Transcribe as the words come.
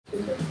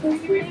Are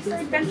you ready for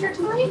adventure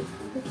time?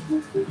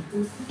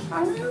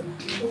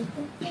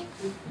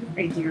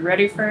 Are you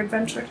ready for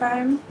adventure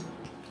time?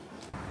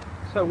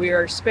 So we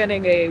are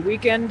spending a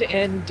weekend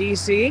in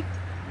DC.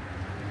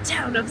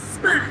 Town of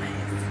Spies.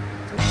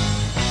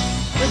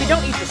 Where we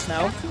don't eat the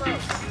snow.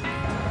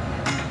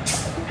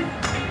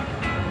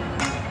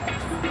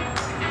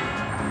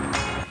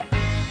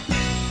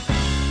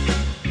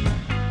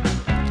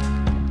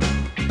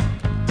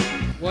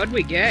 What'd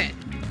we get?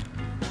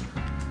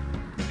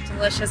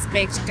 Delicious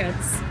baked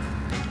goods.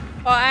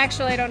 Well,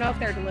 actually, I don't know if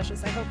they're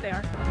delicious. I hope they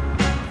are.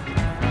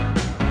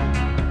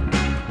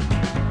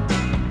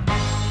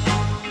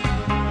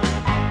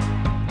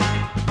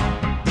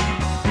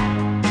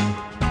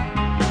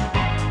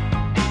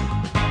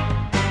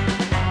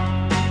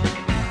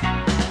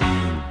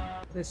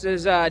 This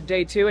is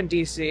day 2 in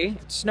DC.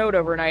 It snowed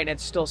overnight and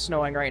it's still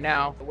snowing right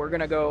now. We're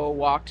gonna go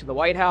walk to the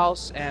White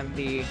House and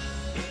the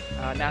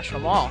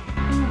National Mall.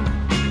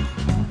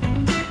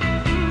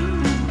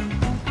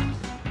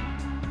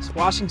 It's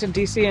Washington,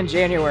 DC in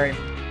January.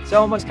 It's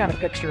almost kind of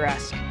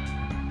picturesque.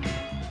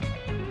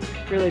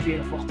 Really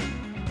beautiful.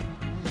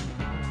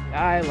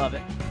 I love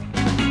it.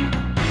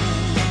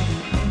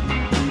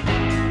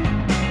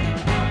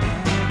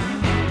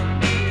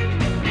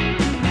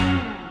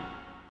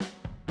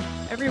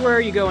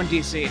 Everywhere you go in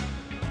DC,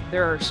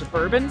 there are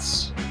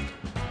Suburbans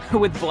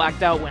with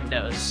blacked out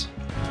windows.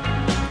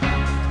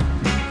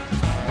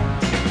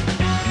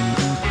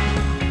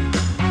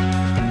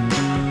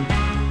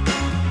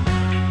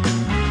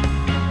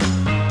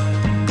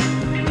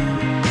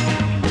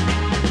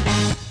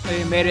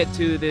 We made it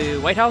to the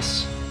White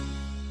House.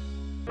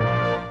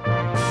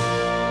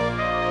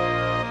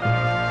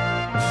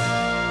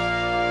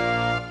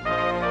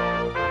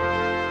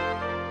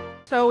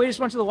 So we just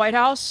went to the White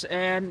House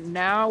and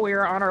now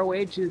we're on our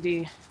way to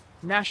the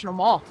National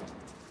Mall.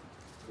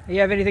 Do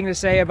you have anything to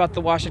say about the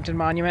Washington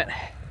Monument?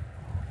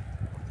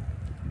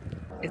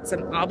 It's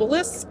an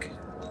obelisk.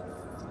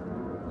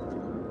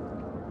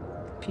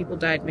 People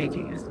died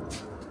making it.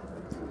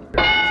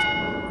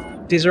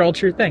 These are all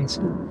true things.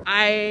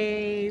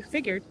 I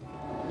figured.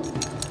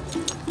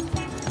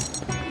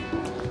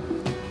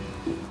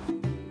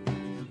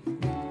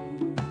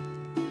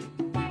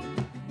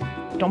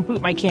 Don't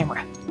boot my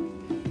camera.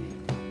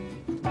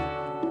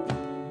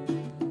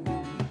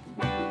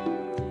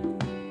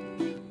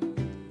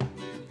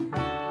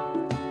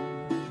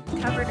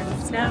 Covered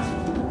in snow.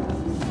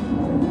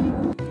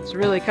 It's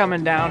really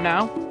coming down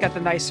now. Got the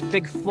nice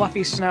big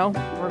fluffy snow.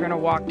 We're gonna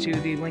walk to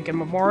the Lincoln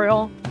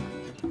Memorial.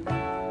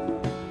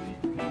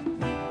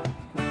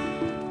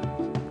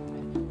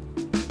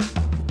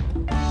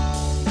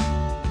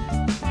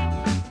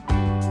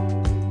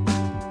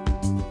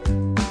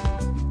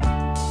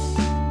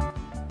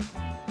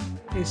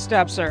 These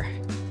steps are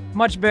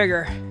much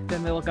bigger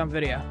than they look on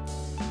video.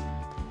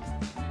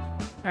 All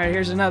right,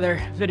 here's another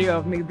video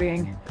of me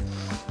being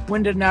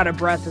winded and out of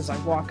breath as I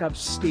walk up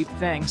steep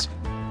things.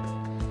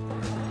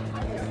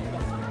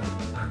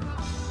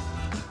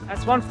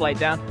 That's one flight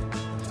down.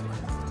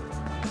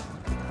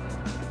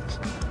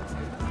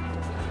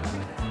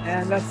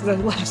 And that's the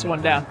last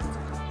one down.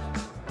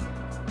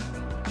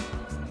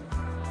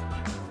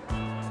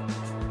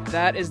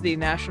 That is the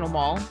National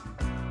Mall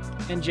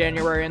in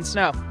January in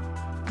snow.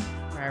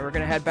 All right, we're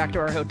gonna head back to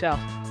our hotel.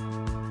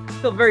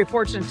 Feel very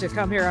fortunate to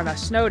come here on a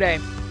snow day.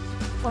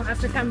 We'll have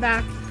to come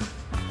back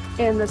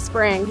in the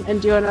spring and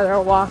do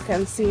another walk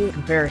and see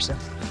Comparison.